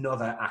it's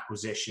another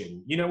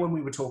acquisition. When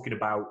we were talking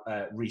about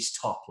Reece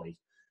Topley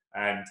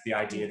and the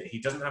idea that he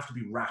doesn't have to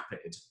be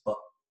rapid, but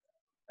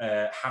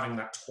having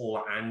that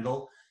taller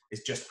angle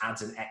just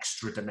adds an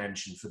extra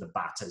dimension for the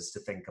batters to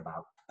think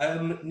about.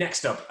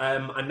 Next up,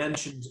 I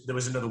mentioned there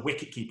was another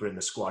wicketkeeper in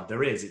the squad.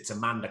 It's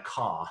Amanda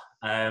Carr.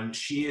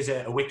 She is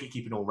a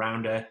wicketkeeping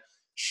all-rounder.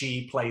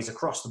 She plays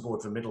across the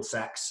board for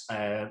Middlesex,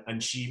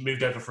 and she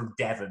moved over from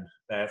Devon,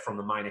 from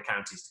the minor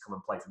counties, to come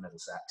and play for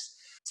Middlesex.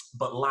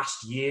 But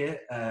last year,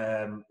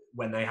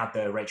 when they had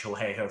the Rachel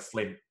Hayhoe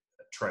Flint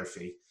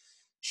trophy,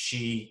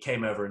 she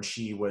came over and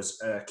she was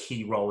a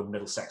key role in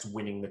Middlesex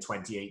winning the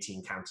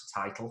 2018 county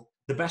title.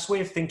 The best way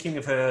of thinking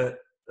of her,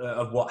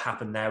 of what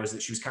happened there, was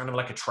that she was kind of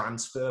like a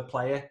transfer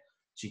player.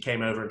 She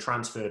came over and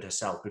transferred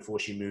herself before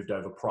she moved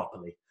over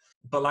properly.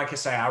 But like I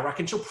say, I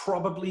reckon she'll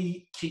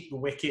probably keep the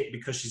wicket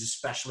because she's a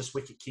specialist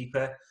wicket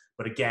keeper.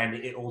 But again,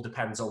 it all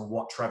depends on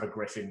what Trevor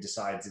Griffin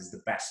decides is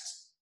the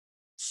best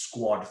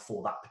squad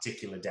for that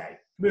particular day.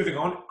 Moving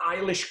on,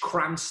 Eilish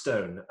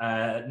Cranstone,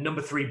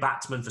 number 3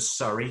 batsman for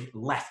Surrey,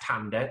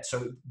 left-hander. So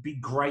it'd be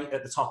great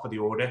at the top of the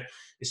order,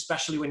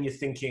 especially when you're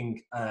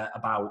thinking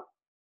about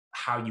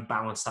how you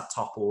balance that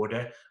top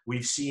order.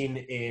 We've seen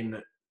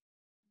in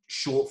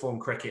short form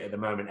cricket at the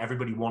moment,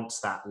 everybody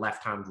wants that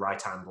left hand,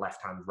 right hand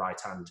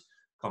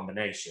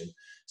combination.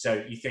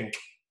 So you think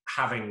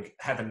having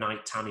Heather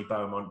Knight, Tammy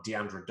Beaumont,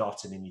 Deandra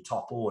Dottin in your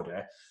top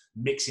order,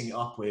 mixing it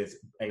up with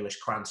Eilish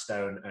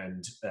Cranstone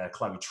and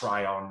Chloe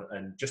Tryon,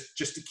 and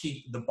just to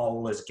keep the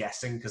bowlers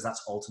guessing, because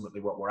that's ultimately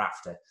what we're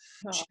after.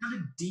 Oh. She had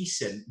a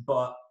decent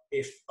but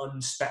if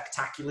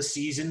unspectacular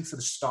season for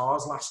the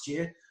Stars last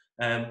year,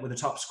 with a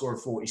top score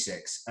of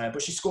 46,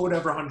 but she scored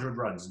over 100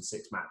 runs in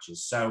 6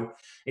 matches. So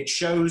it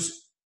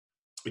shows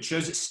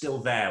it's still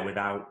there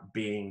without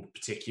being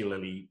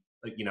particularly,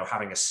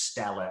 having a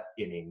stellar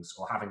innings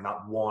or having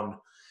that one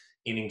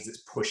innings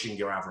that's pushing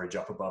your average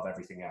up above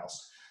everything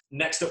else.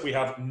 Next up, we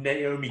have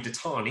Naomi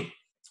Datani.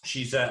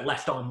 She's a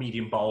left-arm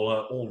medium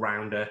bowler,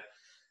 all-rounder.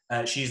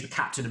 She's the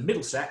captain of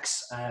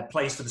Middlesex,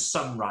 plays for the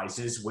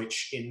Sunrisers,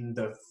 which in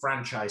the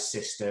franchise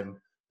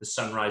system, the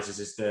Sunrisers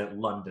is the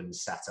London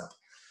setup.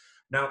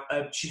 Now,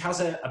 she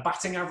has a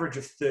batting average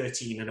of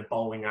 13 and a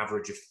bowling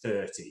average of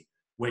 30,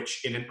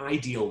 which in an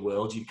ideal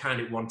world, you'd kind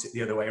of want it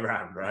the other way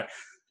around, right?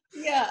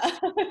 Yeah, I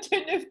don't know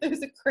if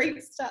those are great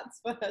stats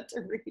for her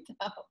to read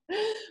out,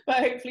 but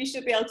hopefully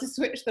she'll be able to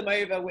switch them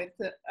over with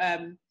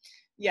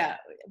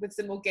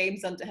some more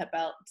games under her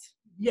belt.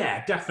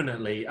 Yeah,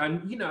 definitely.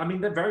 And,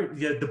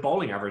 they're the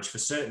bowling average for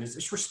certain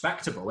it's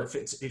respectable if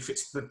it's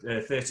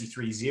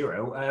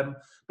 33-0.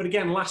 But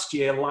again, last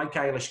year, like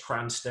Eilish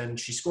Cranstone,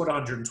 she scored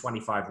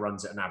 125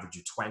 runs at an average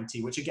of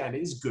 20, which again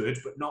is good,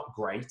 but not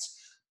great.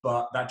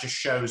 But that just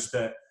shows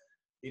that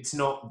it's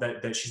not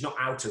that she's not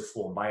out of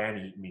form by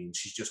any means.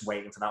 She's just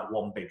waiting for that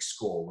one big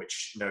score,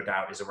 which no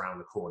doubt is around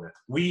the corner.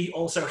 We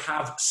also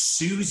have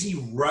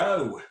Susie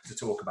Rowe to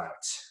talk about.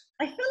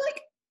 I feel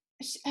like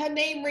her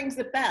name rings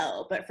a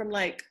bell, but from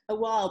like a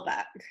while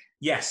back.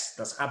 Yes,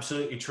 that's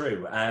absolutely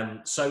true.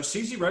 So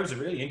Susie Rowe's a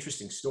really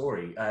interesting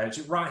story.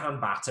 She's a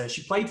right-hand batter.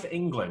 She played for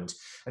England,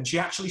 and she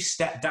actually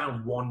stepped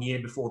down 1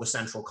 year before the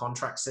central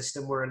contract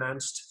system were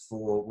announced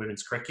for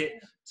women's cricket.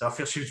 So I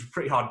feel she was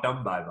pretty hard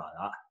done by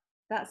that.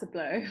 That's a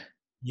blow.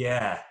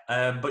 Yeah,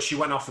 but she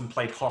went off and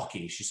played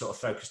hockey. She sort of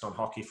focused on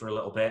hockey for a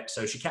little bit.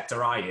 So she kept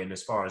her eye in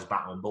as far as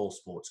bat and ball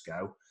sports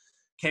go.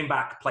 Came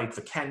back, played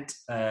for Kent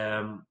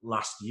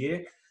last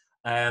year.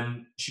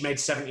 She made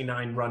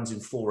 79 runs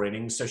in 4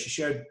 innings. So she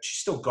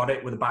still got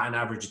it with a batting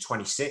average of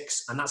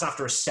 26. And that's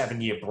after a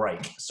 7-year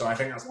break. So I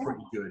think that's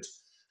pretty good.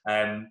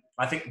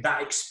 I think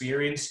that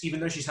experience, even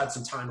though she's had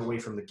some time away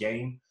from the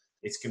game,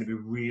 it's going to be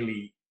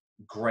really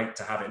great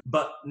to have it.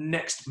 But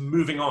next,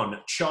 moving on,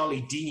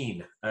 Charlie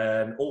Dean,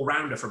 an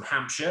all-rounder from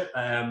Hampshire.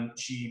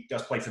 She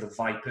does play for the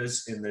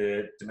Vipers in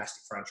the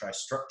domestic franchise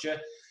structure.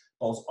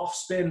 Bowls off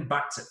spin,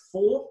 bats at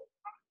 4.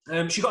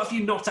 She got a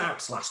few not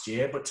outs last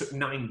year, but took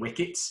 9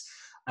 wickets.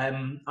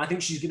 I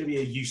think she's going to be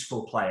a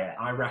useful player.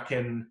 I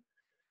reckon,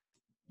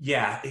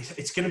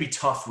 it's going to be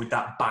tough with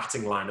that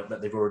batting lineup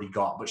that they've already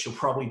got, but she'll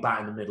probably bat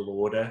in the middle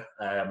order,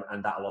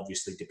 and that'll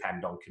obviously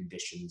depend on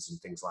conditions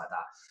and things like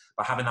that.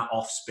 But having that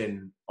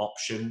off-spin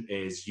option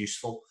is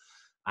useful,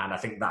 and I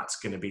think that's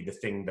going to be the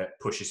thing that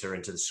pushes her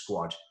into the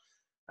squad.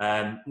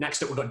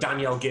 Next up, we've got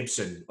Danielle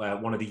Gibson,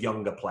 one of the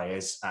younger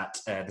players at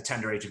the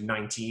tender age of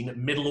 19.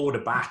 Middle order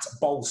bat,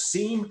 bowls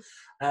seam.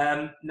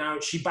 Now,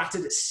 she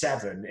batted at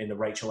 7 in the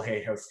Rachel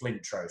Hayhoe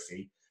Flint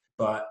Trophy,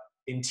 but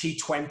in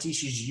T20,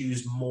 she's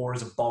used more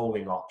as a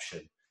bowling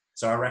option.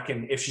 So I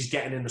reckon if she's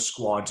getting in the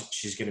squad,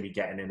 she's going to be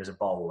getting in as a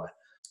bowler.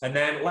 And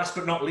then last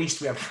but not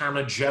least, we have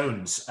Hannah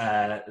Jones,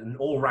 an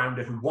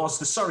all-rounder who was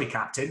the Surrey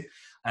captain,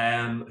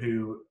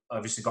 who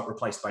obviously got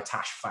replaced by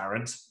Tash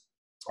Farrant.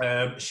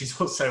 She's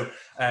also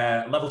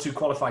a level 2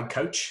 qualified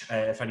coach,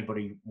 if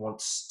anybody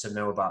wants to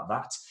know about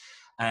that.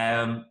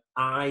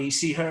 I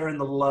see her in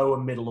the lower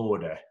middle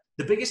order.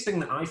 The biggest thing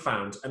that I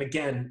found, and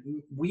again,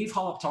 we've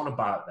harped on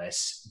about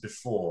this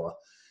before,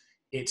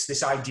 it's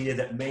this idea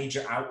that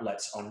major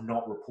outlets are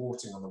not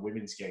reporting on the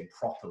women's game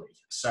properly.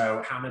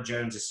 So Hannah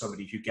Jones is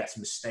somebody who gets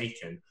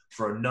mistaken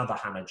for another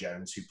Hannah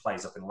Jones who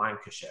plays up in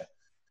Lancashire.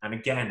 And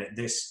again,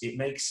 it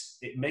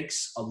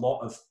makes a lot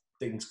of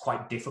things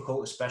quite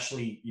difficult,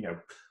 especially,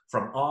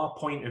 from our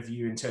point of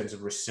view in terms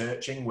of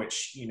researching,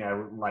 which,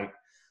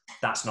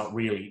 that's not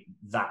really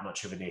that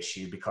much of an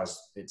issue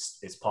because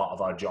it's part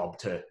of our job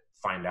to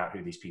find out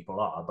who these people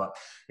are. But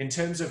in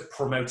terms of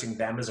promoting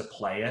them as a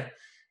player,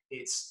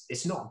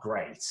 it's not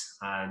great.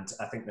 And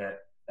I think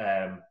that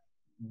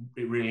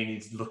it really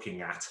needs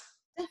looking at.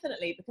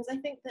 Definitely, because I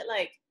think that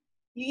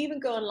you even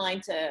go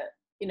online to,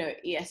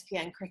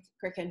 ESPN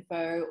Cricket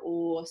Info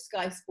or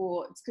Sky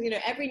Sports, because,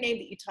 every name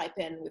that you type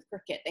in with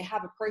cricket, they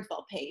have a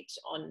profile page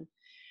on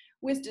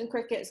Wisden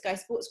Cricket, Sky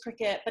Sports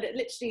Cricket, but it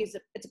literally is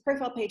it's a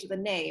profile page with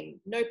a name,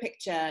 no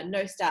picture,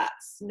 no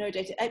stats, no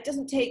data. It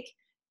doesn't take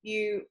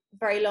you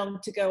very long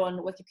to go on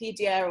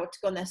Wikipedia or to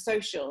go on their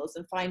socials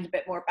and find a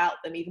bit more about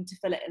them, even to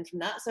fill it in from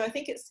that. So I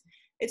think it's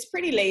it's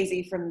pretty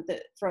lazy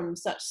from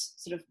such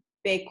sort of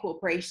big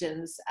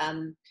corporations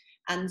and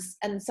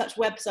such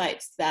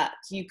websites that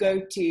you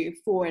go to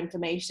for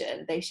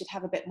information. They should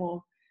have a bit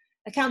more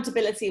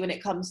accountability when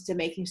it comes to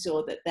making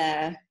sure that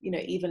they're,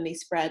 evenly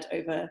spread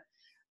over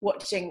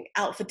watching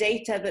out for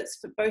data that's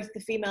for both the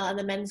female and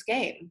the men's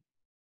game.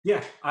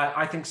 Yeah,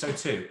 I think so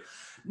too.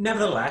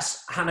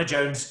 Nevertheless, Hannah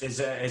Jones is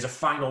a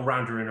final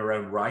rounder in her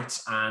own right,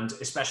 and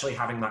especially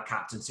having that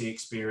captaincy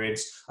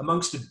experience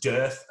amongst a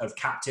dearth of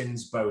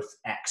captains, both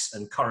ex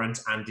and current,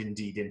 and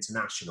indeed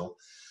international.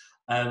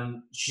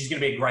 She's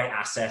going to be a great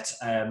asset.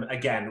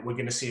 Again, we're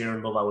going to see her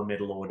in the lower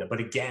middle order, but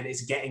again,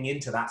 it's getting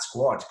into that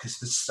squad because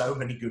there's so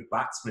many good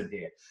batsmen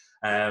here.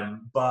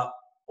 But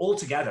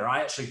altogether,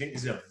 I actually think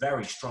this is a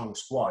very strong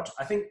squad.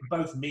 I think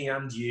both me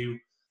and you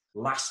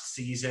last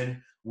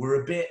season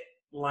were a bit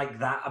like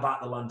that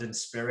about the London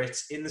Spirit,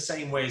 in the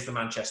same way as the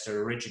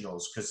Manchester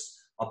Originals, because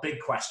our big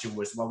question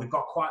was, well, we've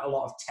got quite a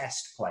lot of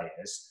test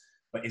players,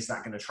 but is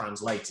that going to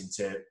translate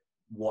into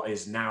what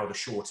is now the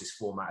shortest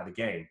format of the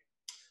game?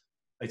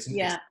 It's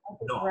not.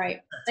 Right.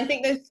 I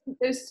think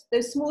those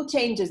small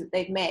changes that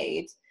they've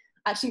made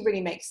actually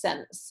really make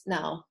sense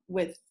now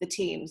with the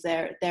teams.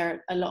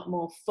 They're a lot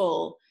more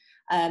full,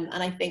 and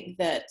I think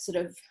that,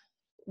 sort of,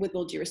 with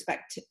all due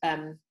respect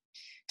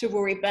to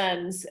Rory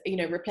Burns,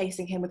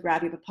 replacing him with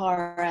Ravi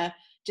Bopara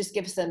just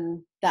gives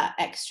them that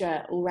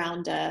extra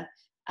all-rounder,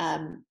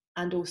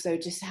 and also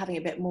just having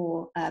a bit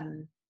more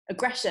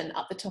aggression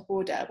up the top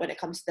order when it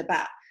comes to the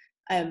bat.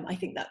 I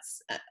think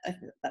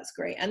that's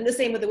great. And the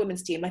same with the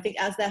women's team. I think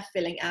as they're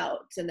filling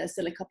out, and there's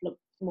still a couple of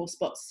more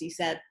spots, you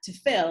said, to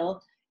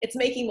fill, it's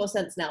making more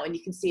sense now, and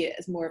you can see it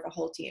as more of a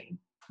whole team.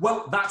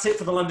 Well, that's it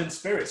for the London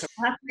Spirit. So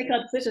we'll have to make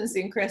our decisions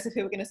soon, Chris, of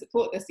who we're going to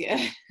support this year.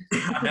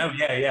 I know,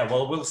 yeah.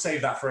 Well, we'll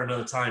save that for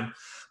another time.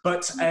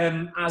 But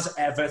as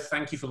ever,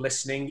 thank you for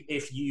listening.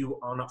 If you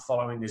are not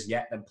following us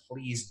yet, then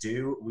please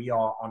do. We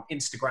are on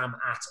Instagram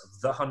at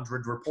The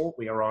 100 Report.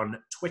 We are on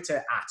Twitter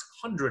at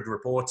 100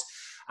 Report.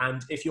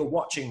 And if you're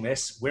watching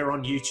this, we're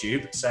on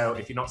YouTube. So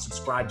if you're not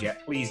subscribed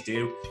yet, please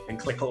do, and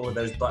click all of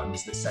those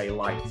buttons that say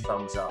like,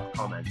 thumbs up,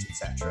 comment,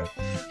 etc.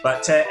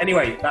 But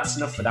anyway, that's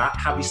enough for that.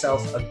 Have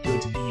yourself a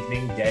good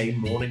evening, day,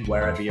 morning,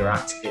 wherever you're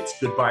at. It's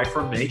goodbye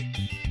from me.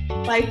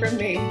 Bye from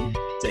me.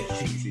 Take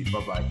it easy.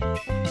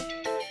 Bye-bye.